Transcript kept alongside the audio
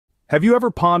Have you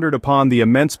ever pondered upon the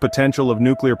immense potential of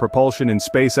nuclear propulsion in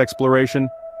space exploration?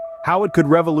 How it could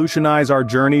revolutionize our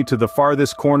journey to the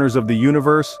farthest corners of the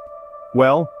universe?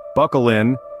 Well, buckle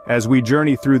in, as we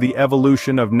journey through the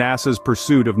evolution of NASA's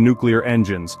pursuit of nuclear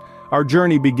engines. Our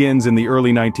journey begins in the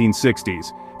early 1960s.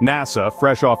 NASA,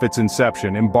 fresh off its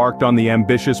inception, embarked on the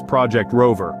ambitious Project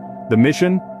Rover. The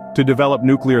mission? To develop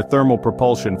nuclear thermal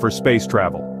propulsion for space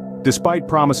travel. Despite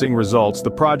promising results,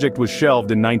 the project was shelved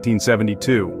in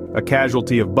 1972, a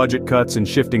casualty of budget cuts and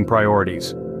shifting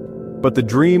priorities. But the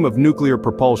dream of nuclear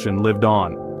propulsion lived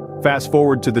on. Fast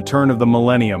forward to the turn of the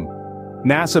millennium.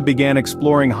 NASA began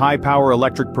exploring high-power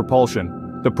electric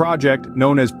propulsion. The project,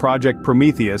 known as Project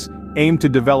Prometheus, aimed to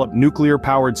develop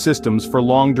nuclear-powered systems for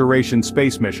long-duration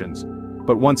space missions.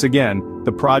 But once again,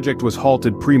 the project was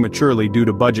halted prematurely due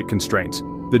to budget constraints.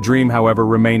 The dream, however,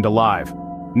 remained alive.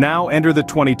 Now enter the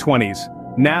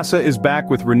 2020s. NASA is back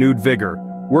with renewed vigor,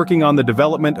 working on the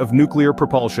development of nuclear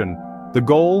propulsion. The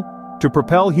goal? To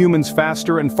propel humans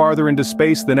faster and farther into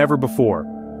space than ever before.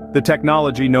 The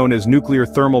technology known as nuclear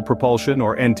thermal propulsion,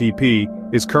 or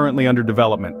NTP, is currently under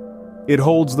development. It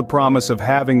holds the promise of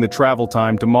halving the travel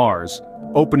time to Mars,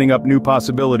 opening up new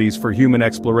possibilities for human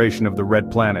exploration of the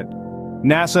Red Planet.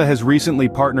 NASA has recently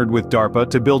partnered with DARPA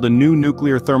to build a new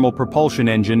nuclear thermal propulsion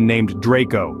engine named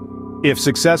Draco. If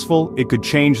successful, it could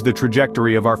change the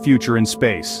trajectory of our future in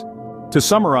space. To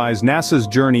summarize, NASA's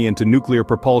journey into nuclear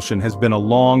propulsion has been a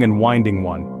long and winding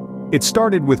one. It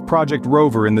started with Project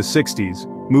Rover in the 60s,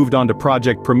 moved on to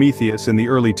Project Prometheus in the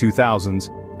early 2000s,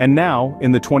 and now,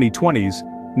 in the 2020s,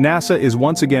 NASA is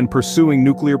once again pursuing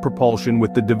nuclear propulsion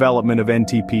with the development of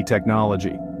NTP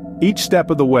technology. Each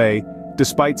step of the way,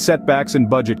 despite setbacks and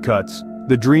budget cuts,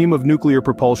 the dream of nuclear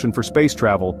propulsion for space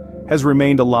travel has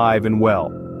remained alive and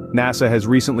well. NASA has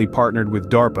recently partnered with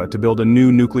DARPA to build a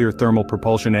new nuclear thermal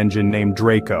propulsion engine named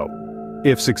Draco.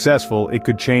 If successful, it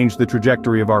could change the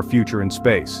trajectory of our future in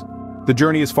space. The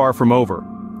journey is far from over.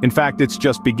 In fact, it's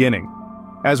just beginning.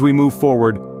 As we move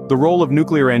forward, the role of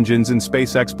nuclear engines in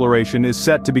space exploration is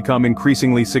set to become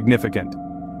increasingly significant.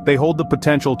 They hold the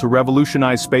potential to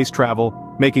revolutionize space travel,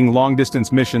 making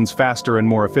long-distance missions faster and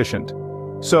more efficient.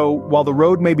 So, while the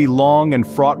road may be long and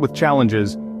fraught with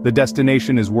challenges, the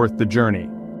destination is worth the journey.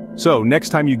 So, next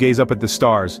time you gaze up at the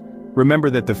stars, remember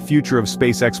that the future of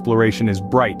space exploration is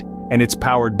bright, and it's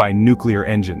powered by nuclear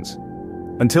engines.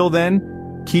 Until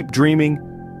then, keep dreaming,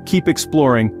 keep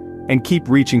exploring, and keep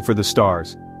reaching for the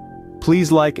stars.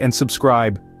 Please like and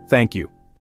subscribe. Thank you.